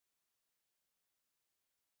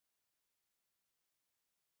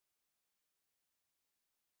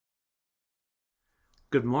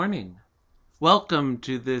Good morning. Welcome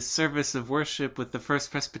to this service of worship with the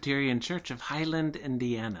First Presbyterian Church of Highland,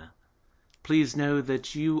 Indiana. Please know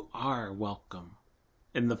that you are welcome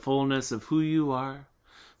in the fullness of who you are,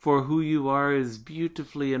 for who you are is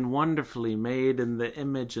beautifully and wonderfully made in the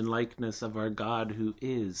image and likeness of our God who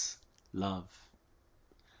is love.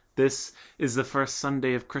 This is the first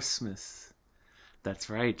Sunday of Christmas. That's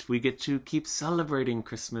right, we get to keep celebrating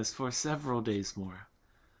Christmas for several days more.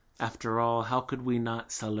 After all, how could we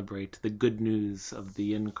not celebrate the good news of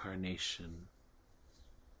the Incarnation?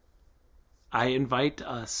 I invite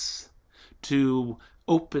us to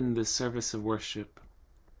open this service of worship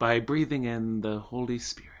by breathing in the Holy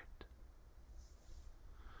Spirit.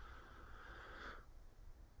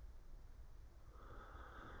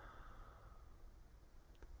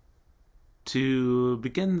 To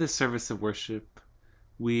begin this service of worship,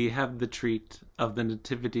 we have the treat of the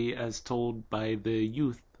Nativity as told by the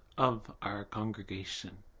youth of our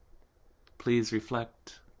congregation. Please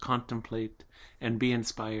reflect, contemplate, and be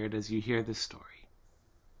inspired as you hear this story.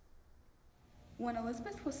 When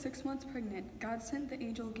Elizabeth was 6 months pregnant, God sent the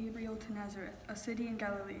angel Gabriel to Nazareth, a city in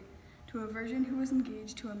Galilee, to a virgin who was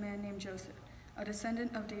engaged to a man named Joseph, a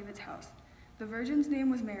descendant of David's house. The virgin's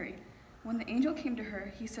name was Mary. When the angel came to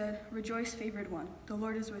her, he said, "Rejoice, favored one, the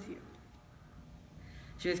Lord is with you."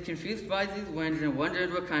 She was confused by these words and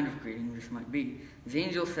wondered what kind of greeting this might be. The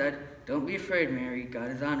angel said, "Don't be afraid, Mary,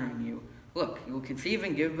 God is honoring you. Look, you will conceive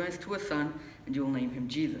and give birth to a son, and you will name him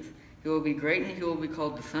Jesus. He will be great, and he will be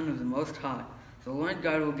called the Son of the Most High. The Lord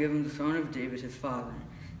God will give him the throne of David his father.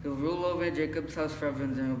 He will rule over Jacob's house forever,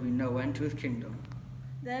 and there will be no end to his kingdom."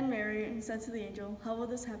 Then Mary said to the angel, "How will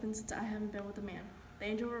this happen since I haven't been with a man?" The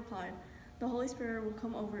angel replied, "The Holy Spirit will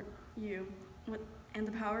come over you, and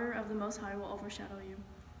the power of the Most High will overshadow you.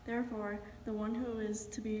 Therefore, the one who is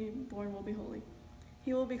to be born will be holy.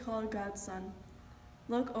 He will be called God's Son.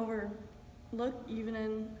 Look, even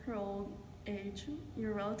in her old age,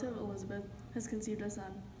 your relative Elizabeth has conceived a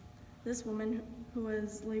son. This woman who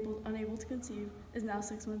is labeled unable to conceive is now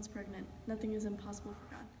 6 months pregnant. Nothing is impossible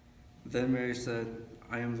for God." Then Mary said,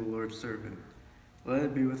 "I am the Lord's servant. Let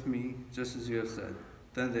it be with me, just as you have said."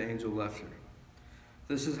 Then the angel left her.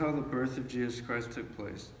 This is how the birth of Jesus Christ took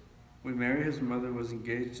place. When Mary, his mother, was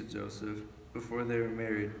engaged to Joseph, before they were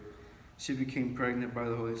married, she became pregnant by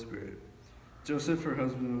the Holy Spirit. Joseph, her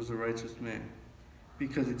husband, was a righteous man.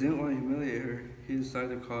 Because he didn't want to humiliate her, he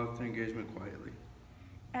decided to call off their engagement quietly.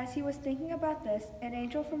 As he was thinking about this, an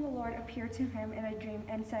angel from the Lord appeared to him in a dream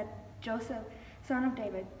and said, "Joseph, son of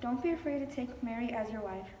David, don't be afraid to take Mary as your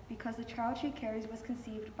wife, because the child she carries was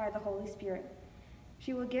conceived by the Holy Spirit.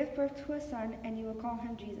 She will give birth to a son, and you will call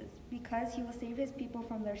him Jesus, because he will save his people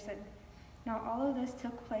from their sin." Now all of this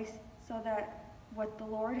took place so that what the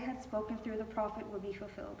Lord had spoken through the prophet would be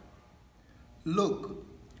fulfilled. "Look,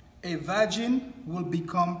 a virgin will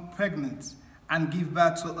become pregnant and give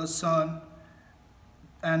birth to a son,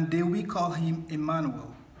 and they will call him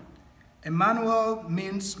Emmanuel." Emmanuel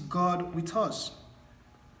means God with us.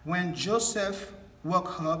 When Joseph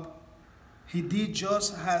woke up, he did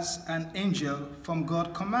just as an angel from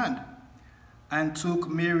God commanded, and took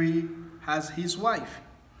Mary as his wife.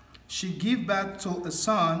 She gave birth to a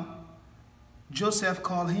son. Joseph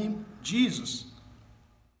called him Jesus.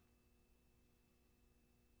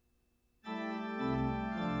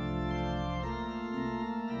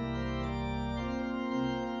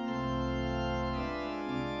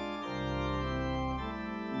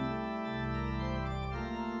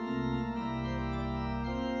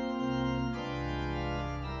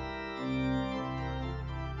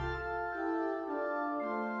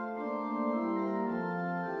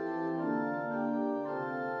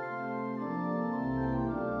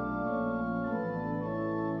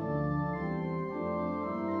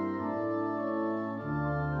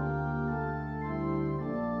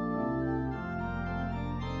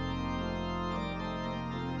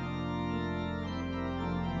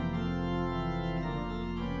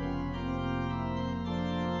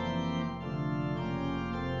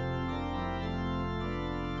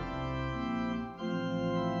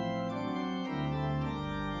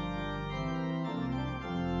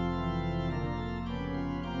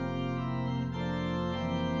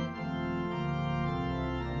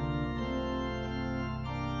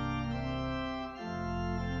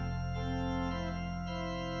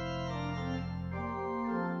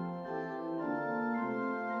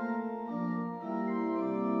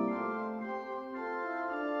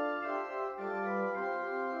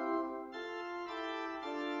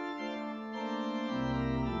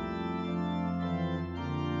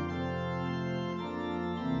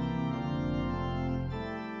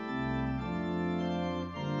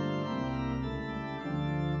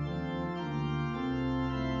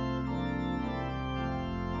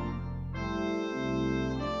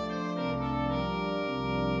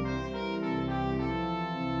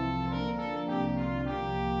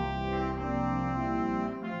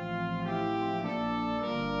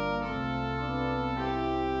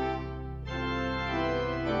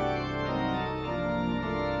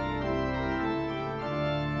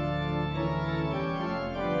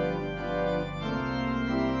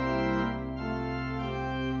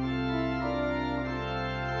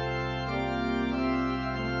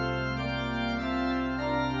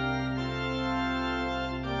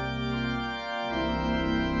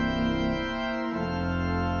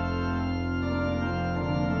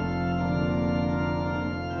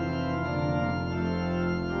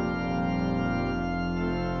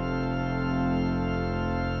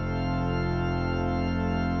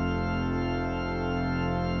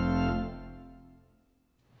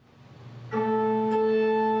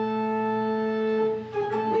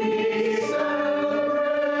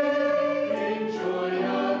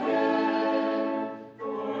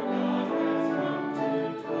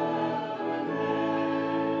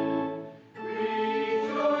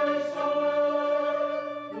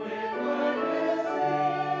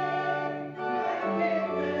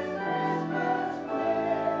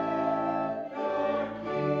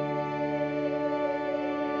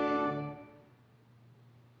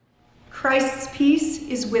 Christ's peace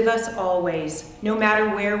is with us always, no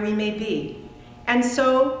matter where we may be. And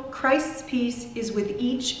so, Christ's peace is with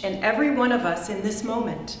each and every one of us in this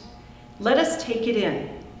moment. Let us take it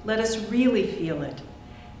in. Let us really feel it.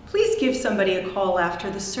 Please give somebody a call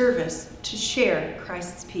after the service to share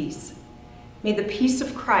Christ's peace. May the peace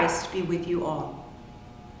of Christ be with you all.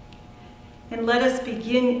 And let us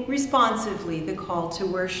begin responsively the call to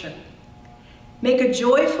worship. Make a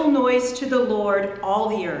joyful noise to the Lord, all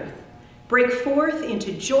the earth. Break forth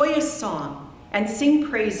into joyous song and sing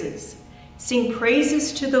praises. Sing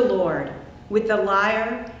praises to the Lord with the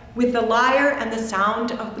lyre and the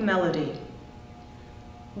sound of the melody.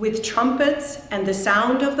 With trumpets and the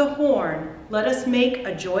sound of the horn, let us make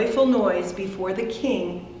a joyful noise before the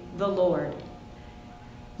King, the Lord.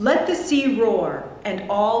 Let the sea roar and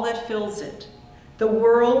all that fills it, the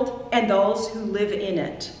world and those who live in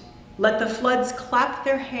it. Let the floods clap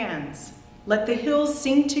their hands. Let the hills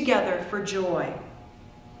sing together for joy.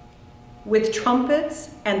 With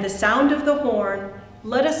trumpets and the sound of the horn,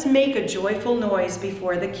 let us make a joyful noise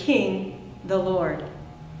before the King, the Lord.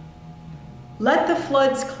 Let the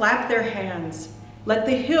floods clap their hands. Let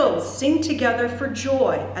the hills sing together for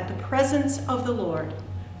joy at the presence of the Lord,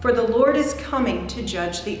 for the Lord is coming to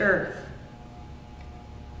judge the earth.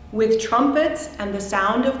 With trumpets and the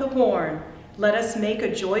sound of the horn, let us make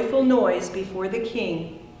a joyful noise before the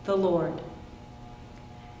King, the Lord.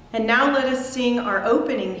 And now let us sing our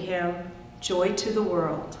opening hymn, Joy to the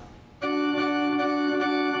World.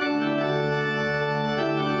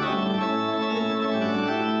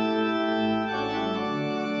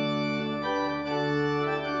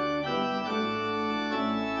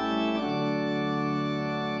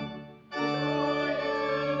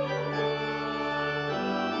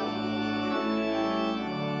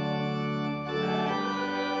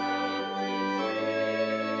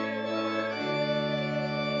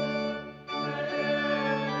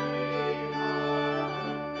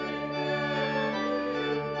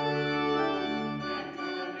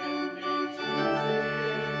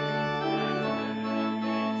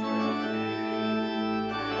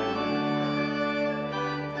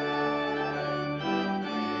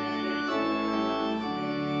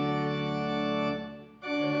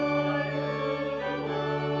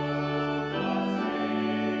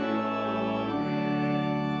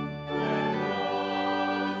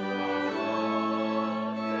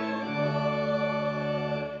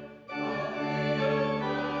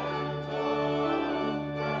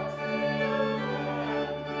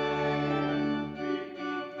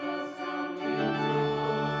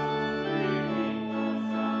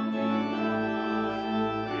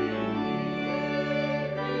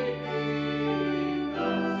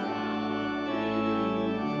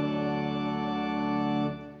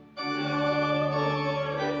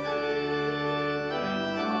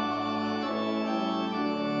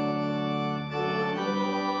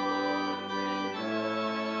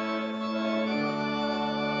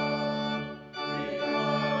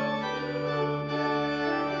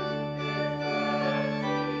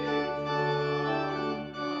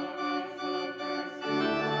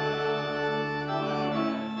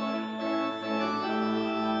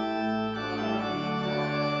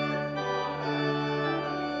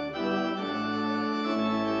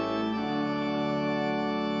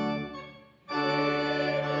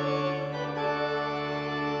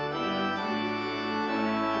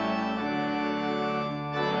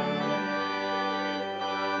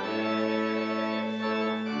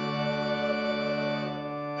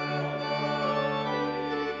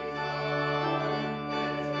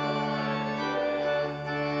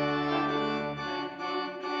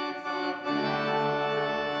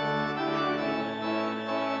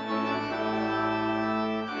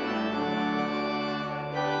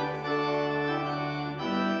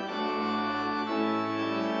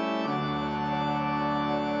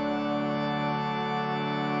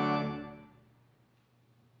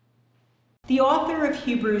 The author of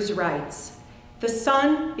Hebrews writes, "The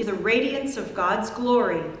sun is a radiance of God's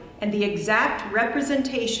glory and the exact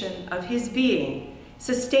representation of his being,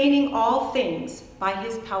 sustaining all things by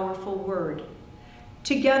his powerful word.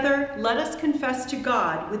 Together, let us confess to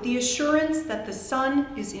God with the assurance that the Son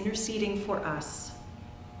is interceding for us.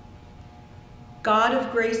 God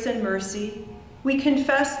of grace and mercy, we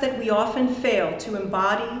confess that we often fail to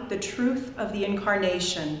embody the truth of the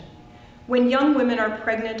Incarnation. When young women are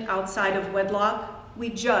pregnant outside of wedlock,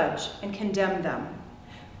 we judge and condemn them.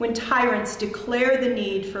 When tyrants declare the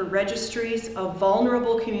need for registries of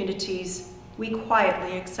vulnerable communities, we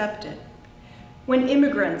quietly accept it. When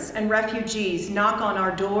immigrants and refugees knock on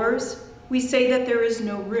our doors, we say that there is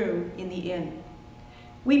no room in the inn.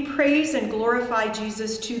 We praise and glorify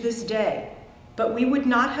Jesus to this day, but we would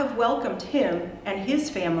not have welcomed him and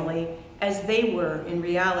his family as they were in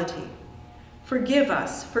reality. Forgive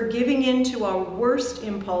us for giving in to our worst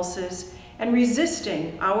impulses and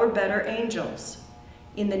resisting our better angels.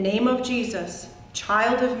 In the name of Jesus,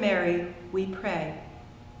 Child of Mary, we pray.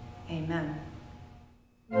 Amen.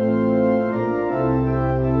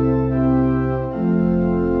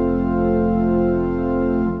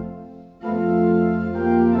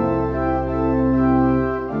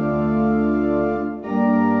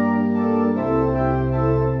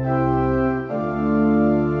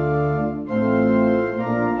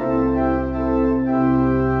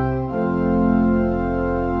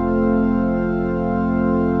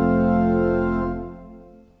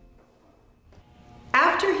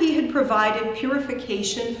 Provided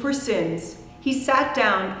purification for sins, he sat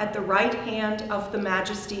down at the right hand of the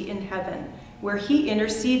Majesty in heaven, where he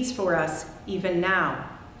intercedes for us even now.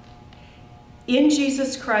 In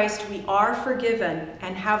Jesus Christ we are forgiven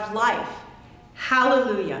and have life.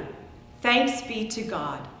 Hallelujah. Thanks be to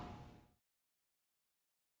God.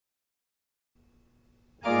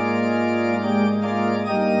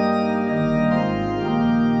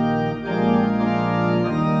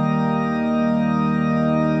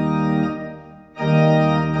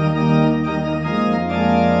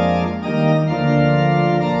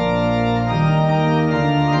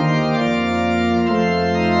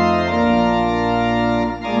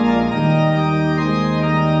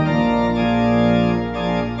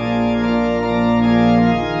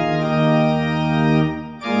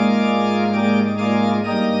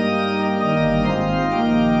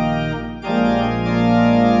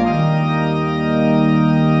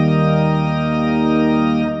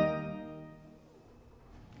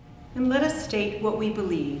 What we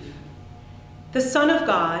believe. The Son of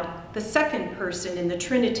God, the second person in the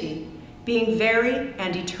Trinity, being very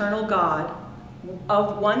and eternal God,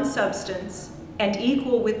 of one substance and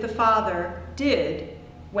equal with the Father, did,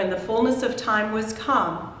 when the fullness of time was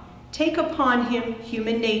come, take upon him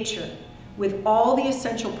human nature, with all the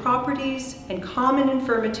essential properties and common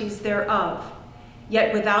infirmities thereof,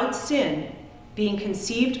 yet without sin, being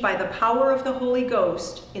conceived by the power of the Holy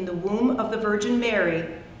Ghost in the womb of the Virgin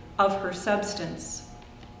Mary, of her substance,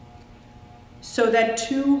 so that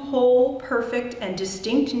two whole, perfect, and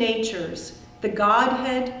distinct natures, the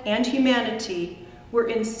Godhead and humanity, were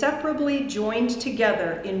inseparably joined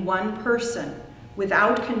together in one person,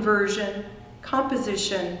 without conversion,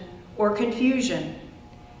 composition, or confusion,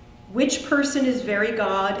 which person is very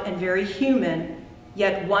God and very human,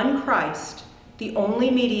 yet one Christ, the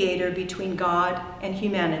only mediator between God and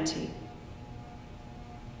humanity.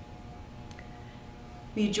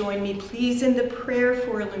 Will you join me, please, in the prayer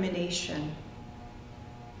for illumination?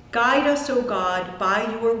 Guide us, O God, by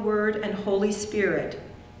your word and Holy Spirit,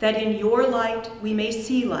 that in your light we may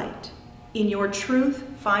see light, in your truth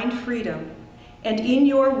find freedom, and in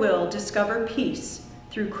your will discover peace,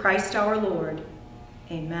 through Christ our Lord.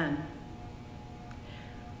 Amen.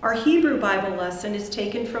 Our Hebrew Bible lesson is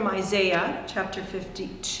taken from Isaiah chapter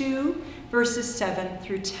 52, verses 7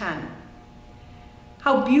 through 10.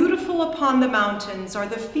 How beautiful upon the mountains are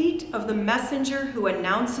the feet of the messenger who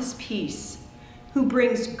announces peace, who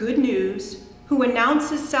brings good news, who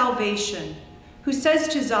announces salvation, who says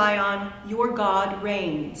to Zion, your God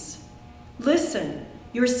reigns. Listen,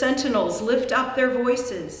 your sentinels lift up their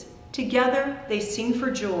voices. Together they sing for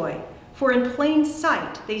joy, for in plain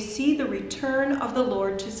sight they see the return of the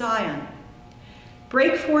Lord to Zion.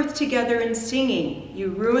 Break forth together in singing, you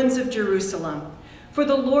ruins of Jerusalem. For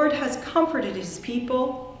the Lord has comforted his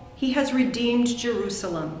people, he has redeemed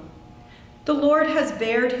Jerusalem. The Lord has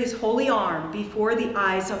bared his holy arm before the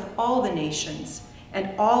eyes of all the nations,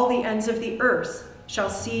 and all the ends of the earth shall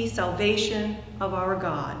see salvation of our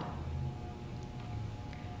God.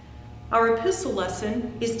 Our epistle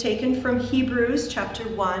lesson is taken from Hebrews chapter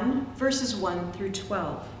 1, verses 1 through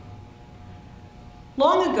 12.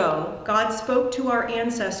 Long ago, God spoke to our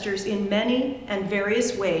ancestors in many and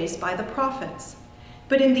various ways by the prophets.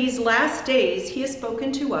 But in these last days, he has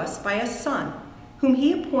spoken to us by a Son, whom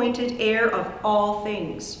he appointed heir of all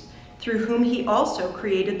things, through whom he also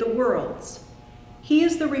created the worlds. He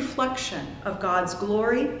is the reflection of God's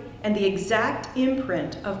glory and the exact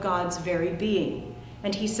imprint of God's very being,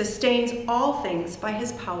 and he sustains all things by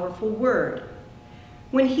his powerful word.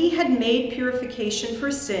 When he had made purification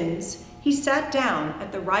for sins, he sat down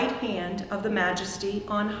at the right hand of the Majesty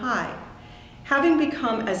on high, having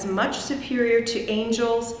become as much superior to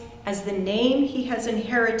angels as the name he has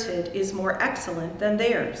inherited is more excellent than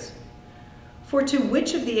theirs. For to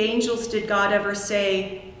which of the angels did God ever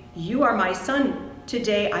say, you are my son,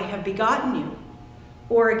 today I have begotten you?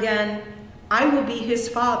 Or again, I will be his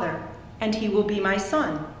father, and he will be my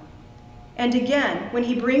son. And again, when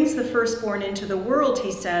he brings the firstborn into the world,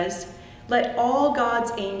 he says, let all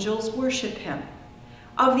God's angels worship him.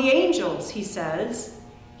 Of the angels, he says,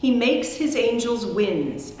 he makes his angels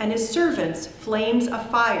winds and his servants flames of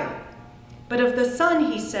fire. But of the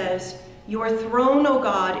Son, he says, your throne, O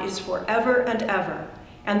God, is forever and ever,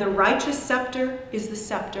 and the righteous scepter is the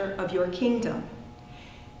scepter of your kingdom.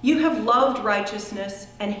 You have loved righteousness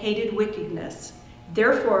and hated wickedness.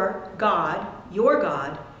 Therefore, God, your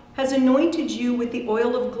God, has anointed you with the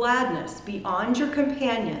oil of gladness beyond your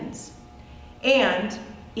companions. And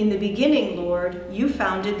in the beginning, Lord, you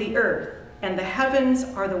founded the earth, and the heavens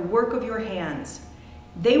are the work of your hands.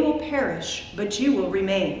 They will perish, but you will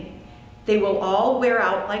remain. They will all wear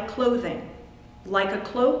out like clothing. Like a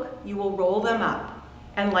cloak, you will roll them up,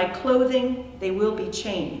 and like clothing, they will be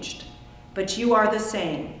changed. But you are the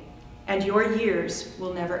same, and your years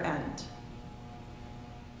will never end.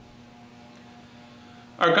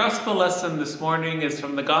 Our gospel lesson this morning is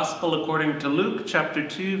from the Gospel according to Luke chapter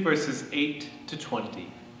 2, verses 8 to 20.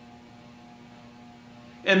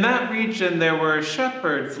 In that region there were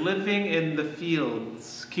shepherds living in the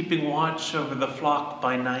fields, keeping watch over the flock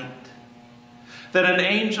by night. Then an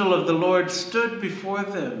angel of the Lord stood before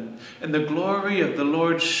them, and the glory of the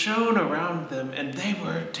Lord shone around them, and they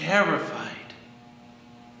were terrified.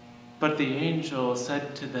 But the angel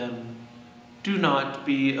said to them, do not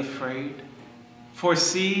be afraid. For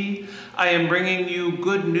see, I am bringing you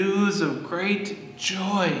good news of great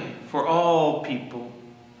joy for all people.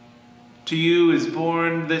 To you is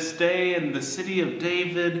born this day in the city of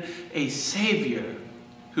David a Savior,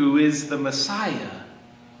 who is the Messiah,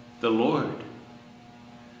 the Lord.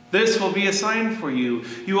 This will be a sign for you.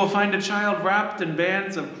 You will find a child wrapped in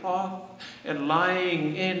bands of cloth and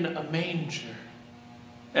lying in a manger.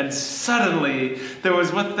 And suddenly there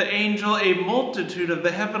was with the angel a multitude of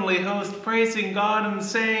the heavenly host praising God and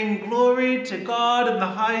saying, glory to God in the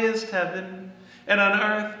highest heaven, and on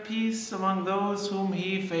earth peace among those whom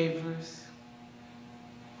he favors.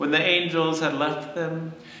 When the angels had left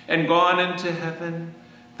them and gone into heaven,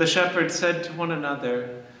 the shepherds said to one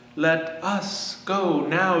another, let us go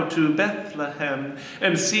now to Bethlehem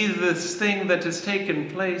and see this thing that has taken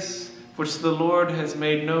place, which the Lord has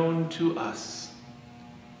made known to us.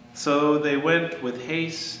 So they went with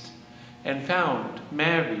haste and found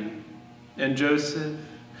Mary and Joseph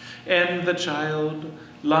and the child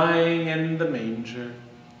lying in the manger.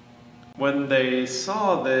 When they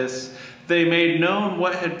saw this, they made known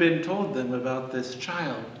what had been told them about this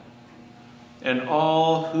child. And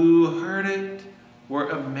all who heard it were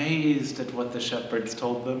amazed at what the shepherds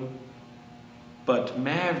told them. But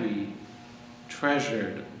Mary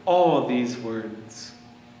treasured all these words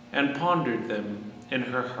and pondered them in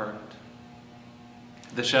her heart.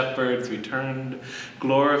 The shepherds returned,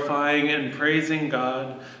 glorifying and praising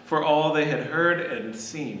God for all they had heard and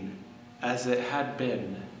seen, as it had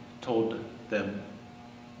been told them.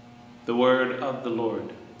 The word of the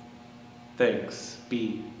Lord. Thanks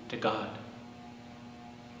be to God.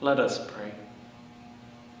 Let us pray.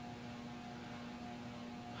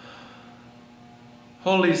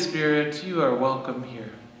 Holy Spirit, you are welcome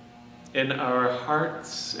here, in our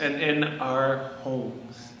hearts and in our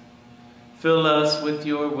homes. Fill us with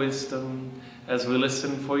your wisdom as we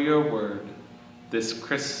listen for your word this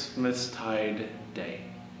Christmastide day.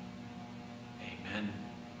 Amen.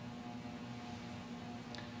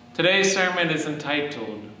 Today's sermon is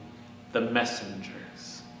entitled, The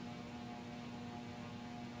Messengers.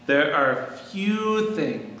 There are few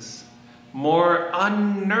things more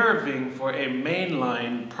unnerving for a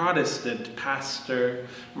mainline Protestant pastor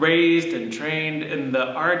raised and trained in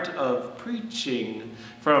the art of preaching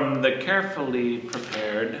from the carefully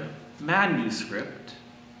prepared manuscript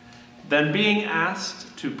than being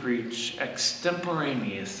asked to preach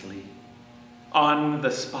extemporaneously, on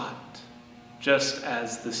the spot, just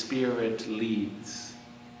as the Spirit leads.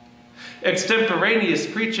 Extemporaneous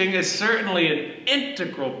preaching is certainly an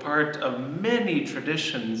integral part of many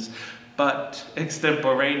traditions, but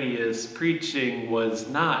extemporaneous preaching was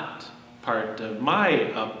not part of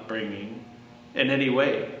my upbringing in any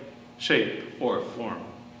way, shape, or form.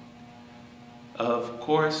 Of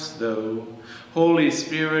course, though, Holy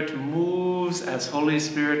Spirit moves as Holy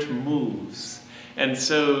Spirit moves. And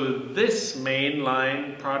so this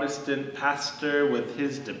mainline Protestant pastor with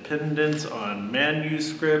his dependence on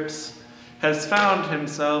manuscripts has found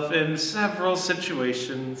himself in several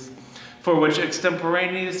situations for which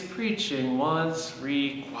extemporaneous preaching was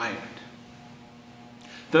required.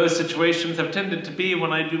 Those situations have tended to be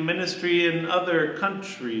when I do ministry in other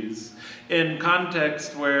countries, in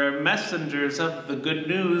context where messengers of the good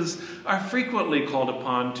news are frequently called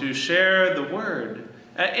upon to share the word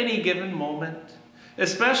at any given moment,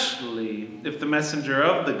 especially if the messenger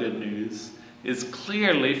of the good news is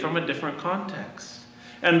clearly from a different context,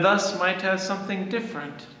 and thus might have something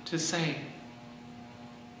different to say.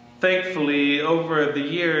 Thankfully, over the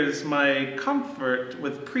years, my comfort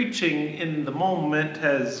with preaching in the moment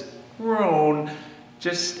has grown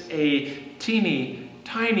just a teeny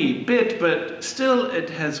tiny bit, but still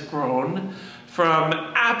it has grown from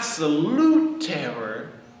absolute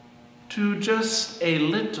terror to just a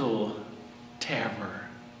little terror.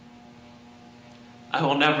 I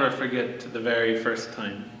will never forget the very first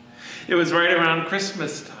time. It was right around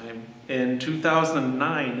Christmas time in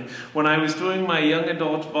 2009 when I was doing my young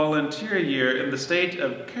adult volunteer year in the state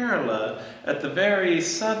of Kerala at the very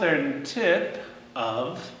southern tip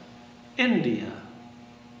of India.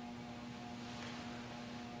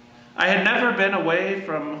 I had never been away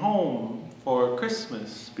from home for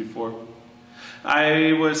Christmas before.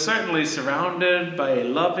 I was certainly surrounded by a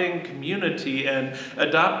loving community and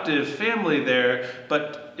adoptive family there,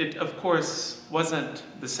 but it, of course, wasn't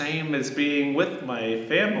the same as being with my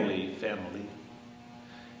family.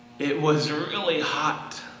 It was really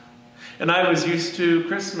hot, and I was used to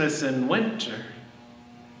Christmas in winter.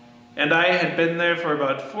 And I had been there for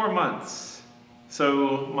about 4 months,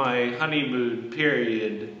 so my honeymoon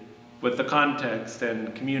period with the context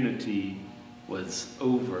and community was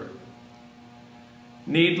over.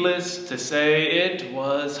 Needless to say, it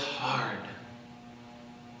was hard.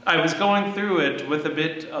 I was going through it with a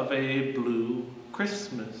bit of a blue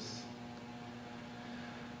Christmas.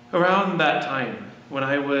 Around that time, when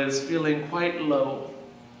I was feeling quite low,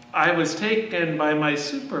 I was taken by my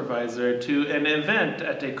supervisor to an event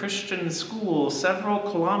at a Christian school several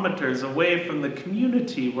kilometers away from the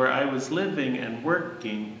community where I was living and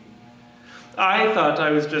working. I thought I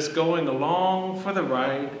was just going along for the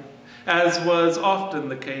ride, as was often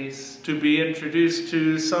the case, to be introduced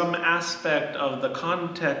to some aspect of the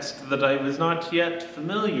context that I was not yet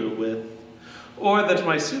familiar with, or that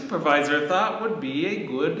my supervisor thought would be a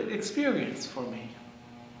good experience for me.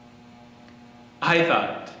 I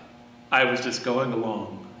thought I was just going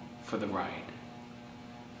along for the ride.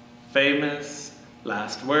 Famous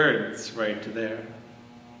last words right there.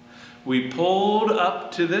 We pulled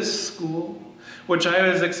up to this school, which I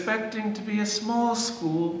was expecting to be a small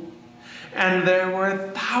school, and there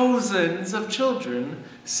were thousands of children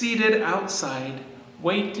seated outside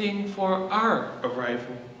waiting for our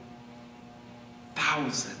arrival.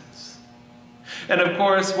 Thousands. And of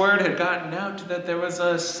course, word had gotten out that there was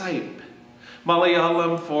a Saip,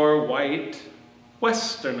 Malayalam for white,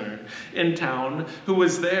 Westerner, in town who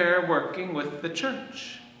was there working with the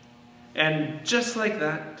church. And just like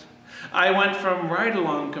that, I went from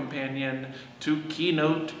ride-along companion to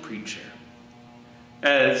keynote preacher.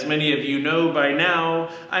 As many of you know by now,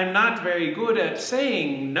 I'm not very good at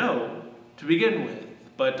saying no to begin with,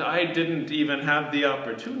 but I didn't even have the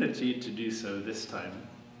opportunity to do so this time.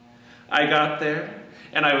 I got there,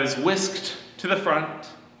 and I was whisked to the front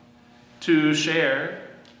to share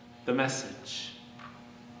the message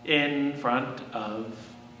in front of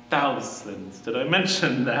thousands. Did I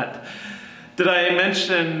mention that? Did I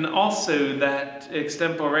mention also that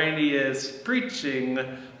extemporaneous preaching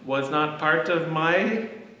was not part of my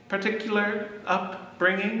particular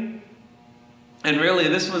upbringing? And really,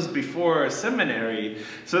 this was before seminary,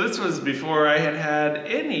 so this was before I had had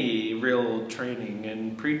any real training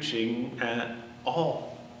in preaching at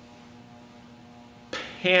all.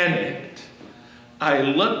 Panicked, I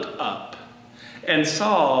looked up and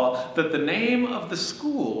saw that the name of the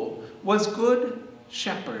school was Good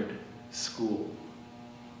Shepherd School.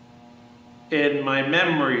 In my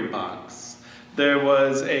memory box, there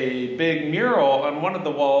was a big mural on one of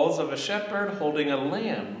the walls of a shepherd holding a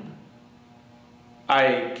lamb.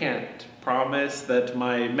 I can't promise that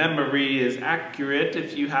my memory is accurate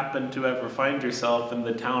if you happen to ever find yourself in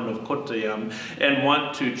the town of Kottayam and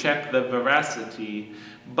want to check the veracity,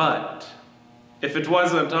 but if it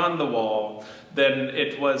wasn't on the wall, then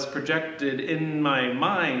it was projected in my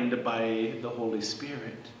mind by the Holy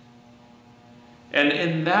Spirit. And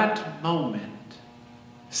in that moment,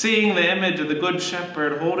 seeing the image of the Good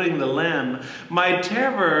Shepherd holding the lamb, my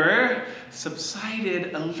terror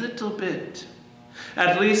subsided a little bit.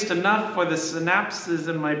 At least enough for the synapses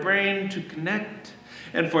in my brain to connect,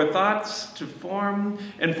 and for thoughts to form,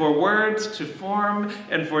 and for words to form,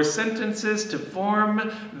 and for sentences to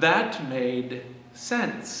form that made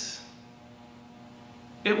sense.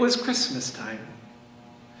 It was Christmas time,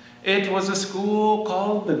 It was a school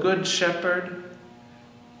called the Good Shepherd.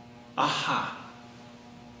 Aha!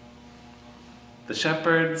 The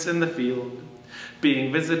shepherds in the field,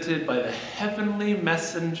 being visited by the heavenly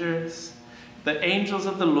messengers, the angels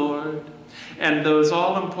of the Lord, and those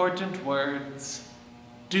all-important words,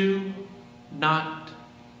 "Do not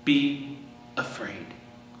be afraid.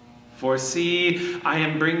 For see, I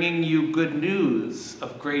am bringing you good news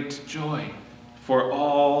of great joy for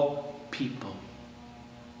all people."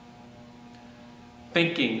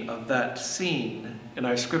 Thinking of that scene in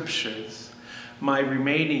our scriptures, my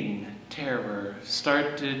remaining terror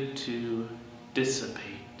started to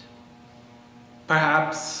dissipate.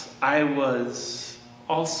 Perhaps I was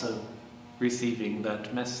also receiving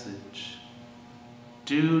that message.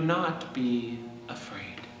 Do not be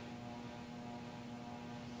afraid.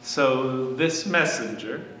 So this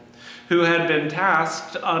messenger, who had been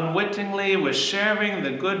tasked unwittingly with sharing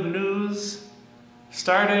the good news,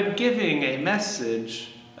 started giving a message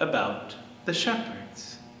about the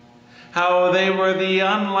shepherds. How they were the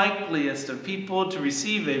unlikeliest of people to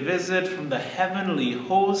receive a visit from the heavenly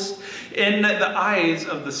host in the eyes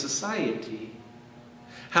of the society.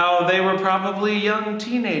 How they were probably young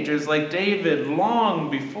teenagers like David long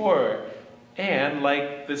before, and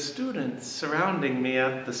like the students surrounding me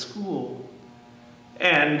at the school.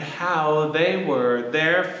 And how they were,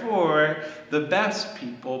 therefore, the best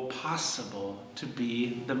people possible to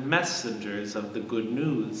be the messengers of the good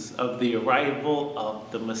news of the arrival of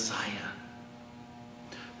the Messiah.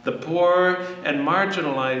 The poor and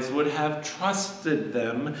marginalized would have trusted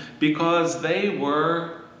them because they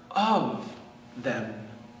were of them.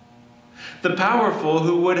 The powerful,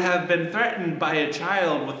 who would have been threatened by a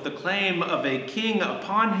child with the claim of a king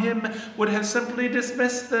upon him, would have simply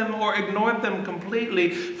dismissed them or ignored them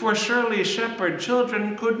completely, for surely shepherd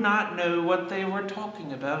children could not know what they were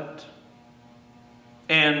talking about.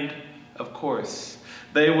 And, of course,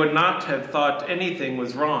 they would not have thought anything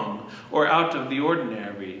was wrong or out of the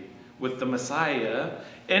ordinary with the Messiah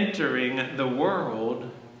entering the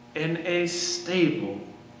world in a stable.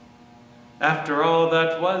 After all,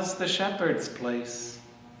 that was the shepherd's place.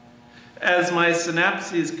 As my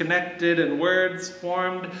synapses connected and words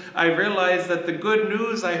formed, I realized that the good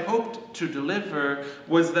news I hoped to deliver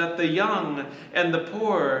was that the young and the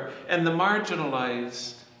poor and the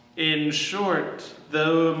marginalized, in short,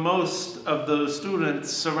 the most of those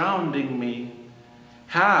students surrounding me,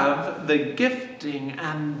 have the gifting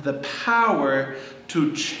and the power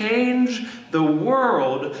to change the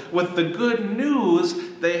world with the good news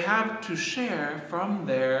they have to share from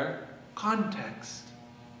their context.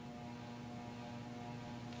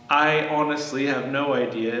 I honestly have no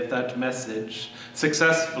idea if that message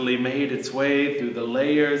successfully made its way through the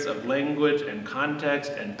layers of language and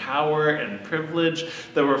context and power and privilege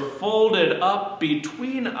that were folded up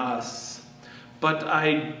between us, but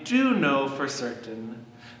I do know for certain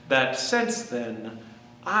that since then,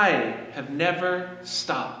 I have never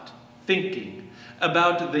stopped thinking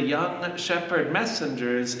about the young shepherd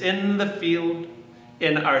messengers in the field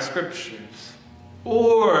in our scriptures,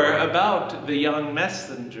 or about the young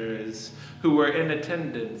messengers who were in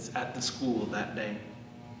attendance at the school that day.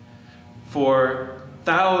 For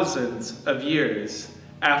thousands of years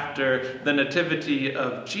after the nativity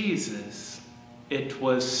of Jesus, it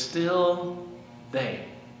was still they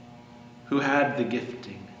who had the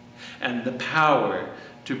gifting and the power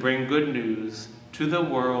to bring good news to the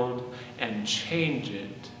world and change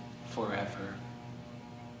it forever.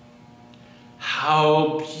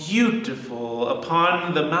 How beautiful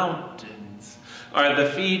upon the mountains are the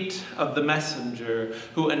feet of the messenger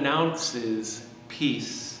who announces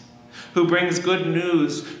peace, who brings good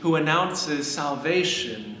news, who announces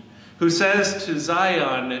salvation, who says to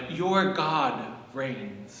Zion, "Your God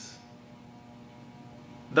reigns."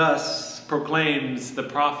 Thus proclaims the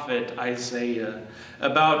prophet Isaiah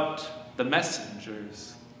about the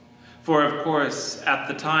messengers. For of course, at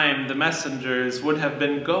the time, the messengers would have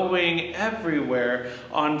been going everywhere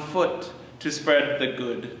on foot to spread the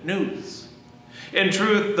good news. In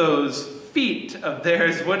truth, those feet of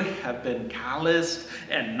theirs would have been calloused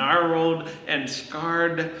and gnarled and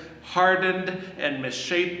scarred, hardened and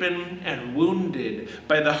misshapen and wounded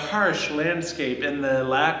by the harsh landscape and the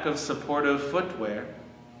lack of supportive footwear.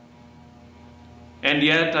 And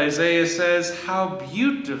yet Isaiah says how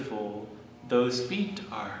beautiful those feet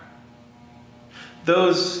are.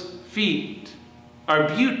 Those feet are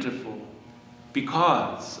beautiful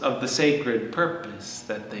because of the sacred purpose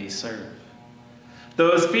that they serve.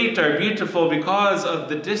 Those feet are beautiful because of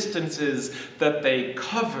the distances that they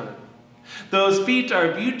cover Those feet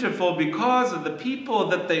are beautiful because of the people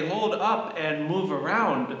that they hold up and move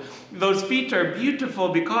around. Those feet are beautiful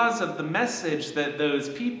because of the message that those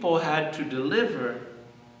people had to deliver.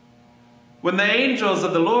 When the angels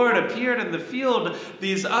of the Lord appeared in the field,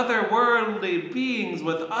 these otherworldly beings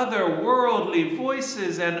with otherworldly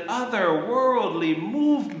voices and otherworldly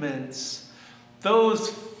movements, those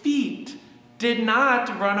feet did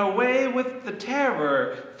not run away with the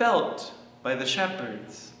terror felt by the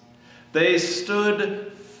shepherds. They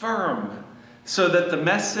stood firm so that the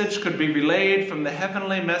message could be relayed from the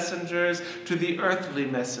heavenly messengers to the earthly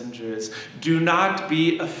messengers. Do not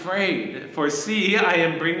be afraid, for see, I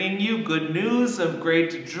am bringing you good news of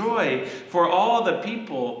great joy for all the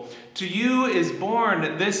people. To you is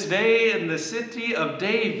born this day in the city of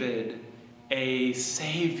David a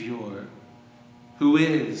Savior, who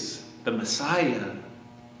is the Messiah,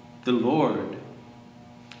 the Lord.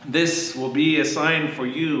 This will be a sign for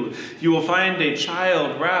you. You will find a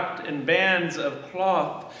child wrapped in bands of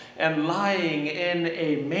cloth and lying in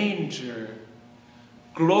a manger.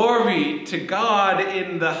 Glory to God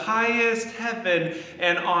in the highest heaven,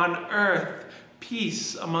 and on earth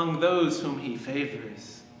peace among those whom he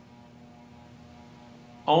favors.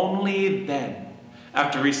 Only then,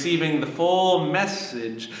 after receiving the full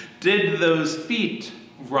message, did those feet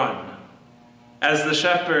run, as the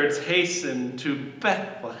shepherds hastened to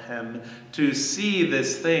Bethlehem to see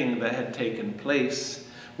this thing that had taken place,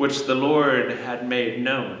 which the Lord had made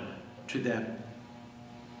known to them.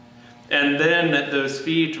 And then those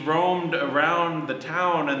feet roamed around the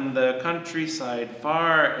town and the countryside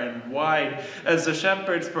far and wide, as the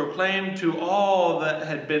shepherds proclaimed to all that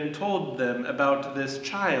had been told them about this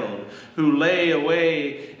child, who lay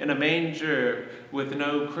away in a manger with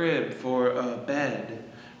no crib for a bed,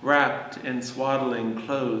 wrapped in swaddling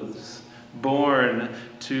clothes, born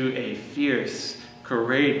to a fierce,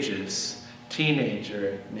 courageous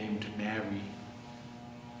teenager named Mary.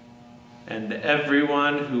 And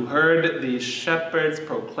everyone who heard these shepherds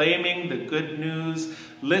proclaiming the good news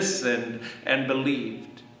listened and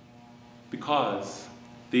believed, because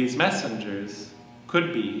these messengers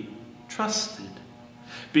could be trusted.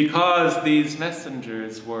 Because these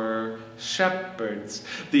messengers were shepherds.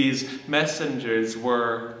 These messengers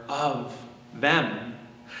were of them.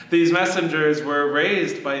 These messengers were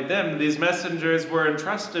raised by them. These messengers were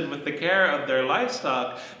entrusted with the care of their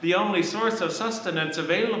livestock, the only source of sustenance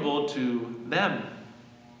available to them.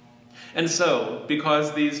 And so,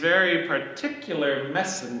 because these very particular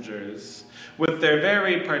messengers, with their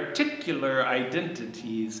very particular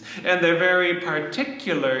identities and their very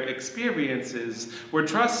particular experiences, were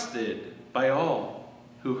trusted by all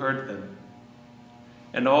who heard them.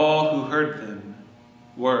 And all who heard them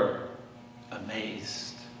were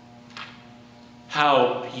amazed.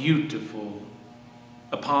 How beautiful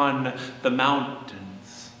upon the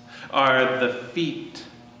mountains are the feet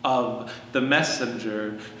of the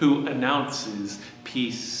messenger who announces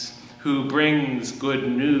peace, who brings good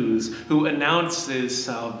news, who announces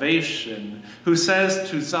salvation, who says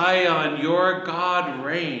to Zion, your God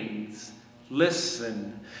reigns.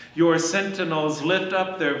 Listen, your sentinels lift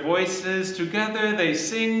up their voices, together they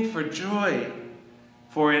sing for joy.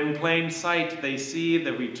 For in plain sight they see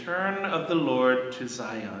the return of the Lord to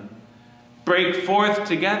Zion. Break forth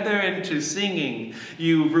together into singing,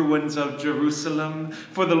 you ruins of Jerusalem,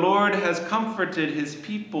 for the Lord has comforted his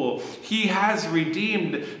people. He has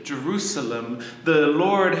redeemed Jerusalem. The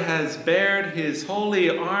Lord has bared his holy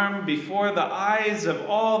arm before the eyes of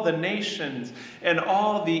all the nations, and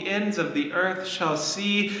all the ends of the earth shall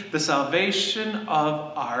see the salvation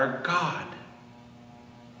of our God.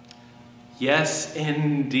 Yes,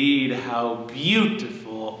 indeed, how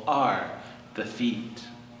beautiful are the feet.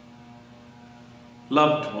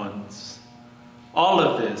 Loved ones, all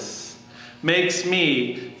of this makes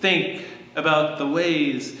me think about the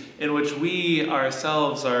ways in which we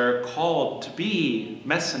ourselves are called to be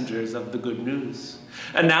messengers of the good news,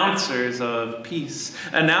 announcers of peace,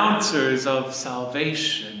 announcers of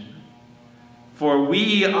salvation. For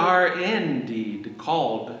we are indeed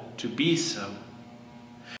called to be so.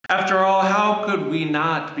 After all, how could we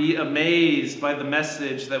not be amazed by the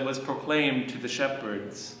message that was proclaimed to the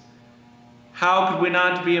shepherds? How could we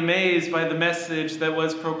not be amazed by the message that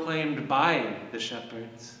was proclaimed by the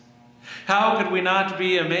shepherds? How could we not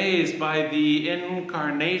be amazed by the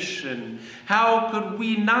incarnation? How could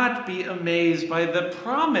we not be amazed by the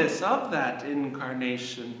promise of that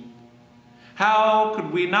incarnation? How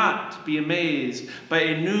could we not be amazed by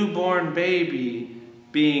a newborn baby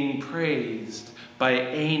being praised by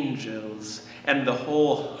angels and the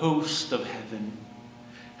whole host of heaven?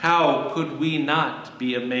 How could we not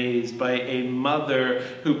be amazed by a mother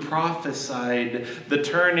who prophesied the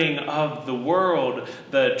turning of the world,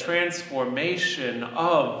 the transformation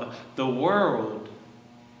of the world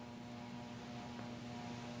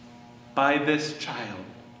by this child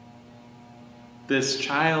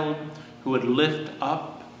who would lift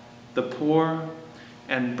up the poor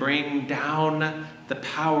and bring down the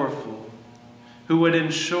powerful, who would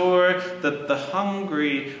ensure that the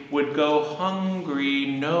hungry would go hungry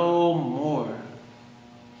no more.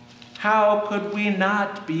 How could we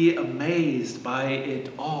not be amazed by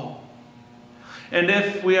it all? And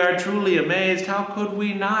if we are truly amazed, how could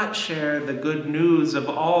we not share the good news of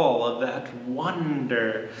all of that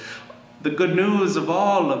wonder, the good news of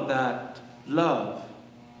all of that love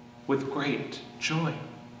with great joy?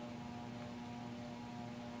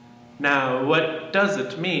 Now, what does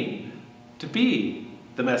it mean to be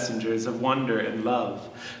the messengers of wonder and love,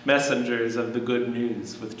 messengers of the good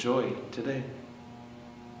news with joy today?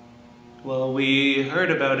 Well, we heard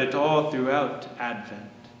about it all throughout Advent.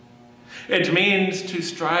 It means to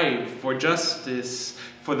strive for justice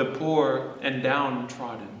for the poor and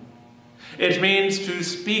downtrodden. It means to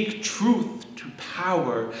speak truth to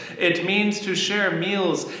power. It means to share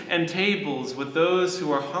meals and tables with those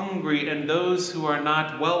who are hungry and those who are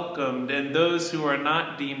not welcomed and those who are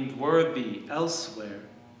not deemed worthy elsewhere.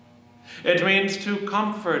 It means to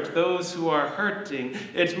comfort those who are hurting.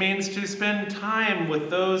 It means to spend time with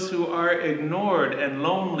those who are ignored and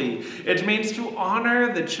lonely. It means to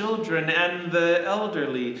honor the children and the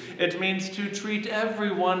elderly. It means to treat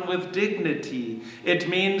everyone with dignity. It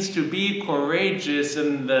means to be courageous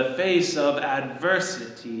in the face of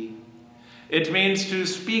adversity. It means to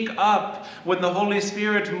speak up when the Holy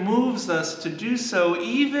Spirit moves us to do so,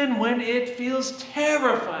 even when it feels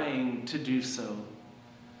terrifying to do so.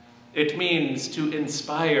 It means to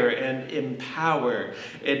inspire and empower.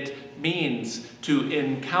 It means to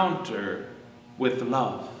encounter with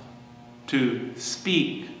love, to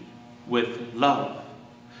speak with love,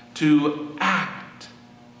 to act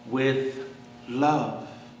with love.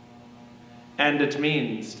 And it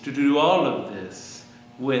means to do all of this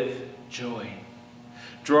with joy,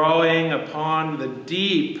 drawing upon the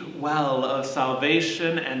deep well of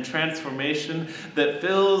salvation and transformation that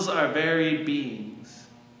fills our very beings.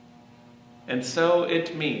 And so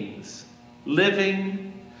it means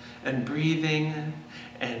living and breathing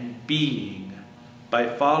and being by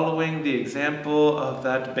following the example of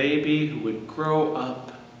that baby who would grow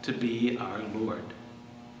up to be our Lord.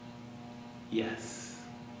 Yes,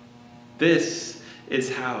 this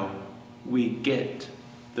is how we get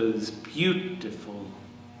those beautiful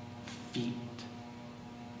feet.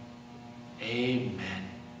 Amen.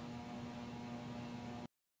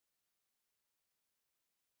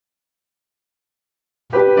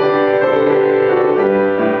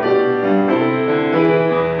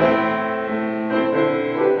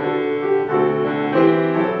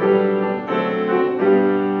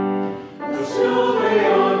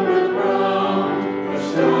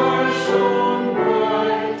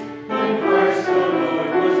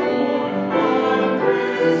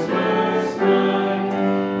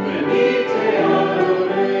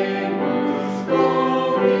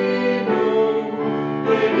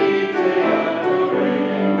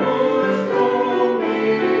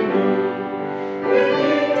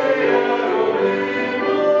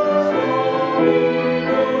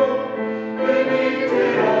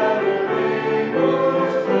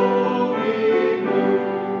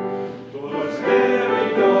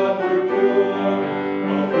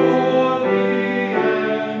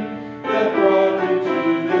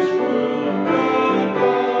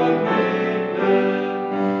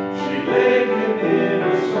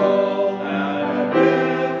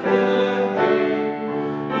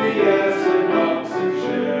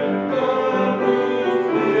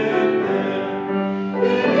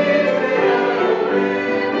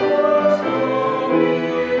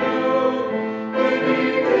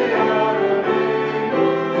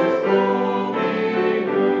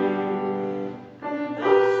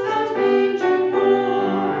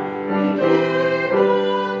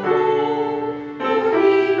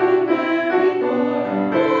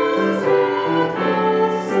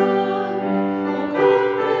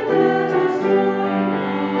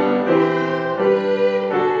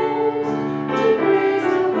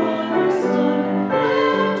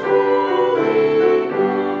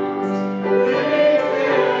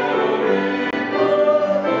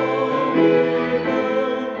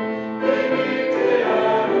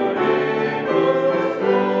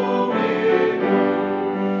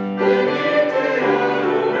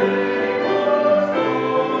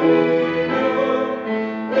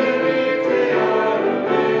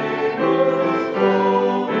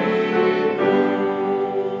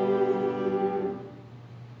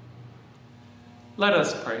 Let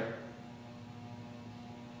us pray.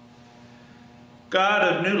 God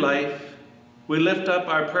of new life, we lift up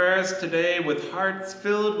our prayers today with hearts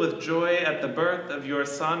filled with joy at the birth of your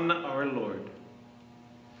Son, our Lord.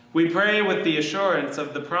 We pray with the assurance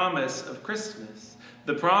of the promise of Christmas,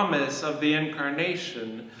 the promise of the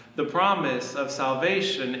Incarnation, the promise of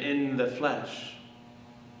salvation in the flesh.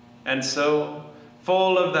 And so,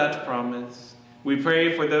 full of that promise, we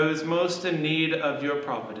pray for those most in need of your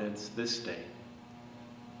providence this day.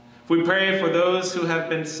 We pray for those who have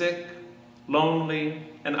been sick, lonely,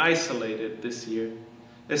 and isolated this year,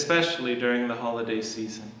 especially during the holiday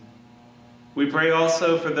season. We pray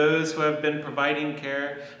also for those who have been providing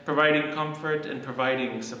care, providing comfort, and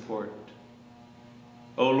providing support.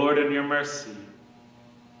 O Lord, in your mercy,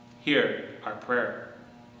 hear our prayer.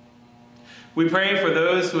 We pray for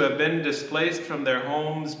those who have been displaced from their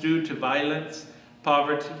homes due to violence,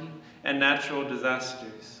 poverty, and natural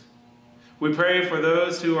disasters. We pray for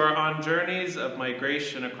those who are on journeys of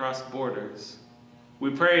migration across borders. We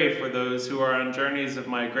pray for those who are on journeys of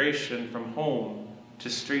migration from home to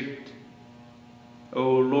street.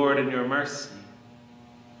 O Lord, in your mercy,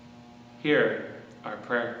 hear our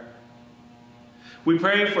prayer. We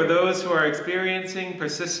pray for those who are experiencing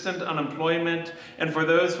persistent unemployment and for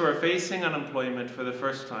those who are facing unemployment for the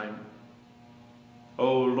first time.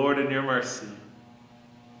 O Lord, in your mercy,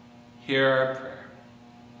 hear our prayer.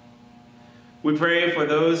 We pray for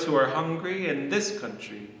those who are hungry in this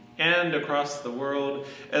country and across the world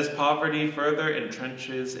as poverty further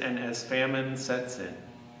entrenches and as famine sets in.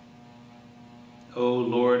 O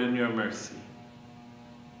Lord, in your mercy,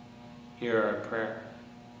 hear our prayer.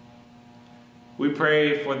 We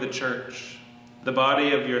pray for the church, the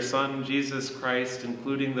body of your Son, Jesus Christ,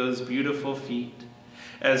 including those beautiful feet,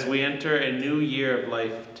 as we enter a new year of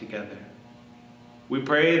life together. We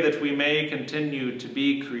pray that we may continue to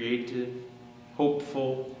be creative,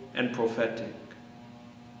 hopeful, and prophetic.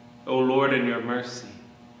 O Lord, in your mercy,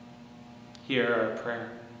 hear our prayer.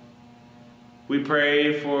 We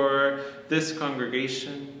pray for this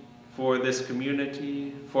congregation, for this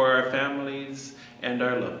community, for our families, and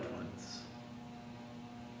our loved ones.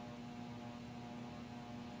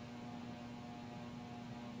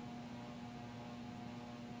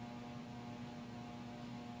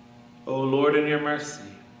 O Lord, in your mercy,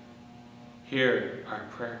 hear our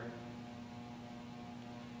prayer.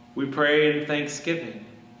 We pray in thanksgiving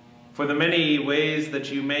for the many ways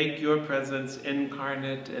that you make your presence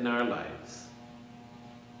incarnate in our lives.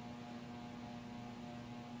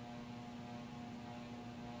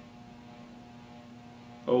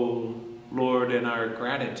 O Lord, in our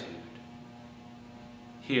gratitude,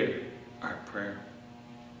 hear our prayer.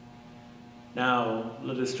 Now,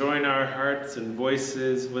 let us join our hearts and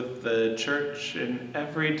voices with the church in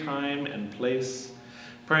every time and place,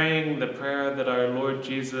 praying the prayer that our Lord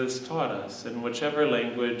Jesus taught us in whichever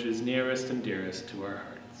language is nearest and dearest to our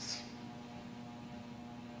hearts.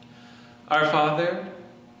 Our Father,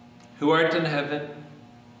 who art in heaven,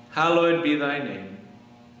 hallowed be thy name.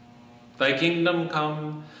 Thy kingdom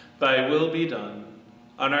come, thy will be done,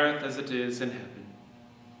 on earth as it is in heaven.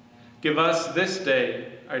 Give us this day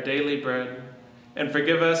our daily bread, and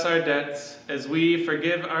forgive us our debts as we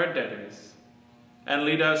forgive our debtors. And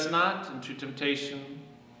lead us not into temptation,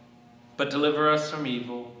 but deliver us from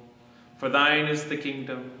evil. For thine is the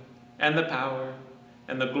kingdom, and the power,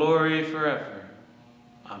 and the glory forever.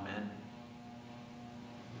 Amen.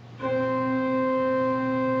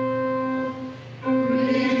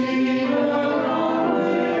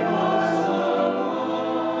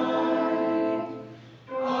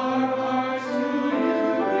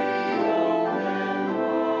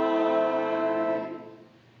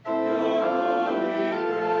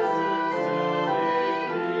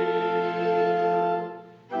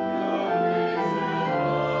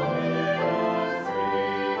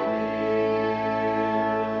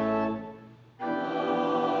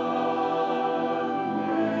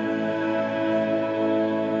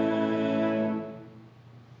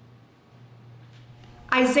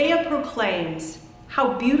 Isaiah proclaims,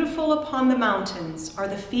 "How beautiful upon the mountains are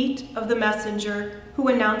the feet of the messenger who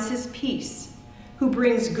announces peace, who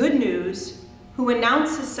brings good news, who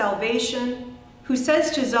announces salvation, who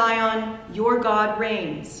says to Zion, 'Your God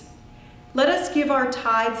reigns.'" Let us give our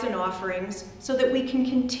tithes and offerings so that we can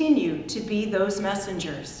continue to be those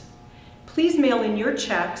messengers. Please mail in your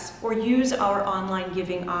checks or use our online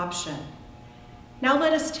giving option. Now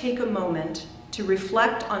let us take a moment to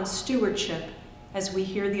reflect on stewardship as we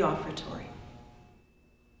hear the offertory.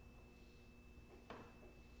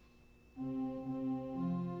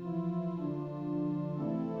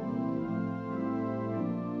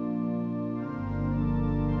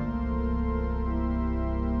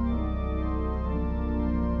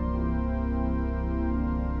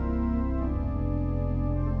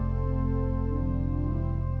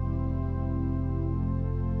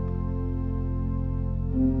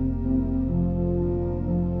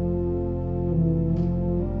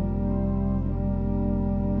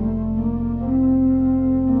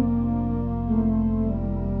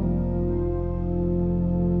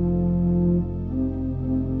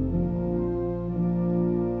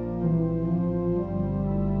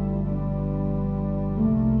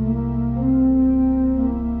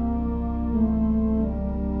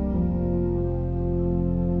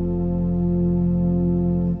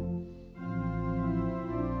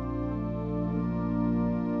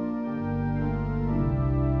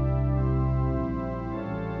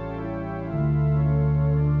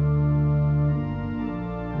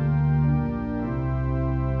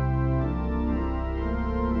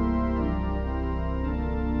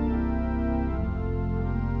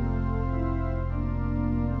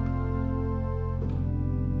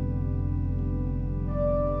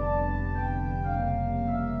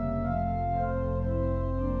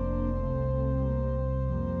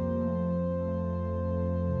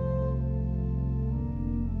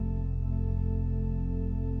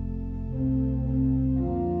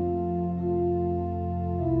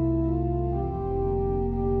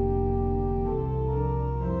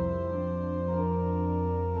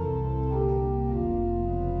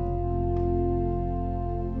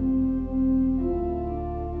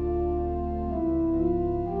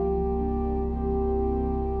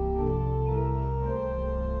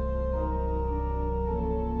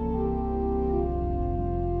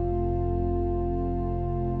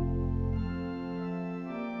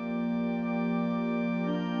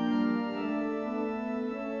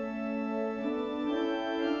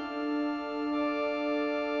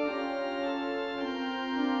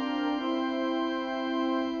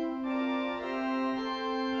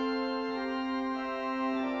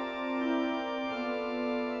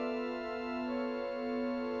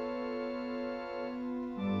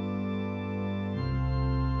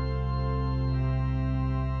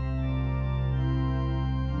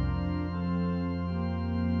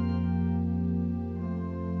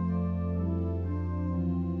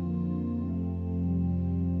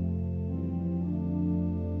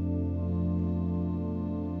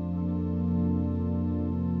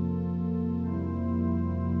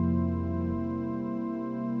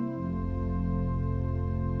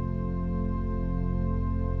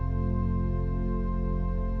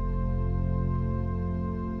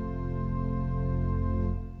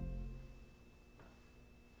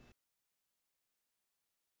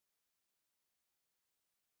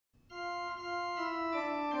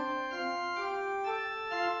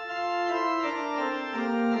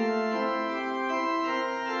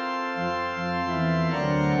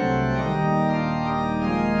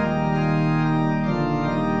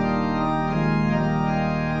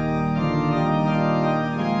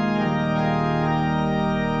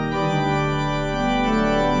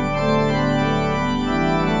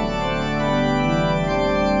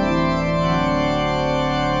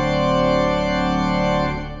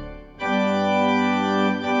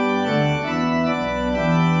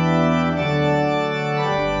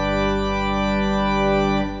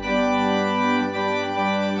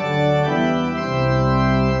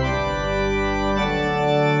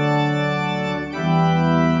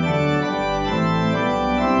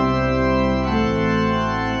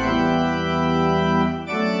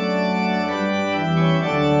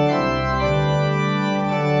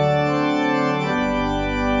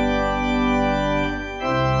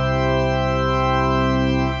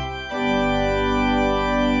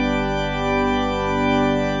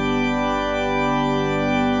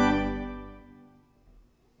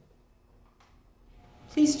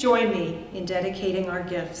 join me in dedicating our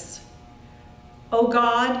gifts. O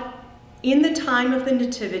God, in the time of the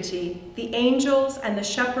Nativity, the angels and the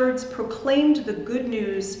shepherds proclaimed the good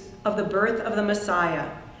news of the birth of the Messiah,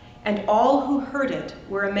 and all who heard it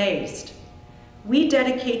were amazed. We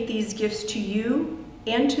dedicate these gifts to you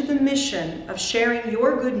and to the mission of sharing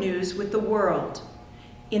your good news with the world.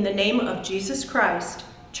 In the name of Jesus Christ,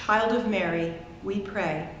 Child of Mary, we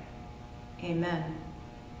pray. Amen.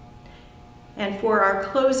 And for our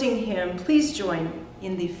closing hymn, please join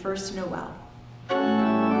in the First Noel.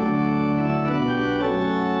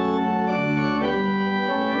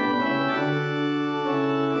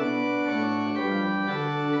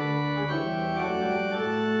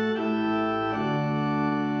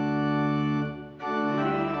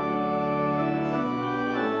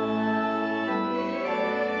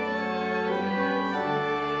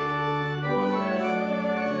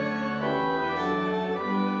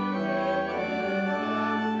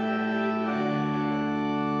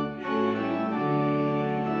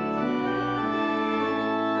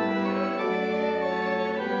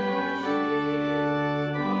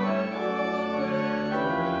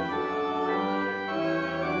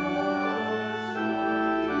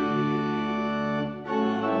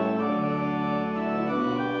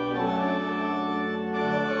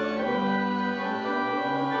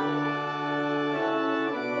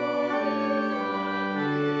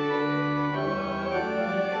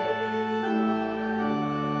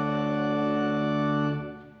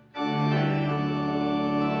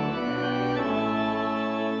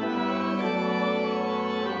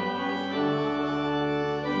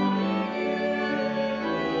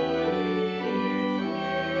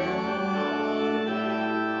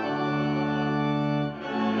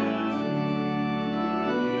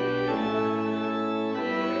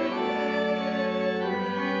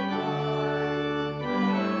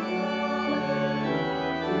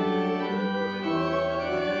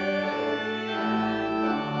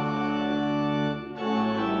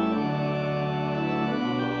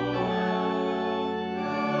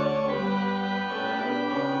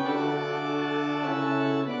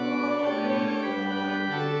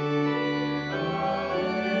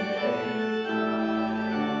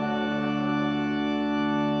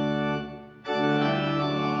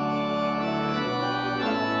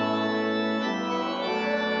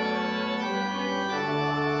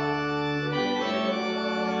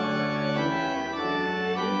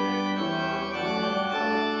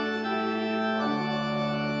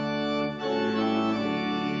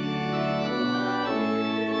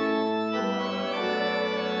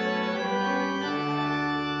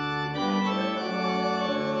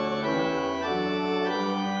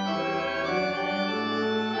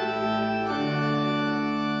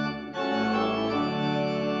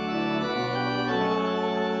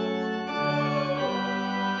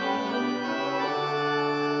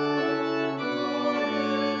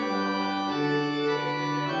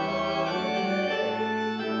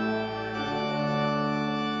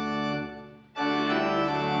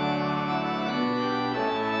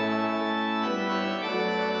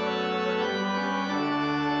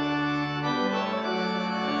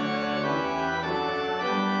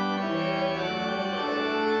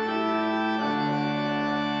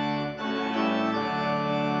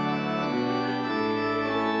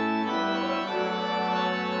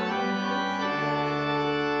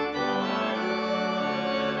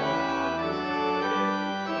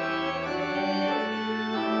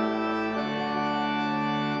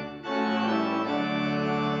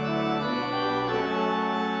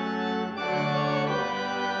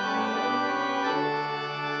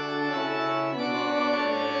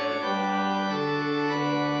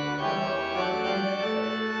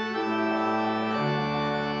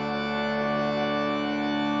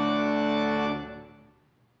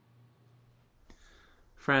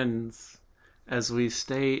 Friends, as we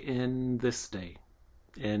stay in this day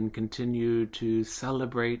and continue to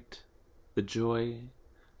celebrate the joy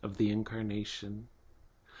of the Incarnation,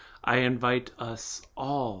 I invite us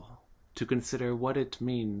all to consider what it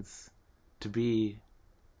means to be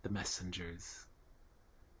the messengers.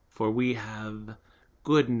 For we have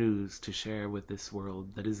good news to share with this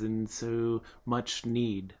world that is in so much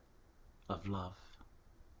need of love.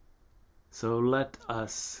 So let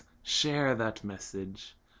us share that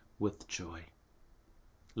message with joy.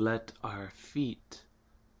 Let our feet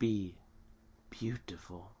be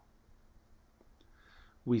beautiful.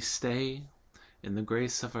 We stay in the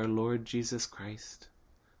grace of our Lord Jesus Christ,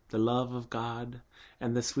 the love of God,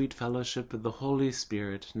 and the sweet fellowship of the Holy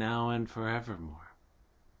Spirit, now and forevermore.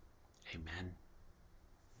 Amen.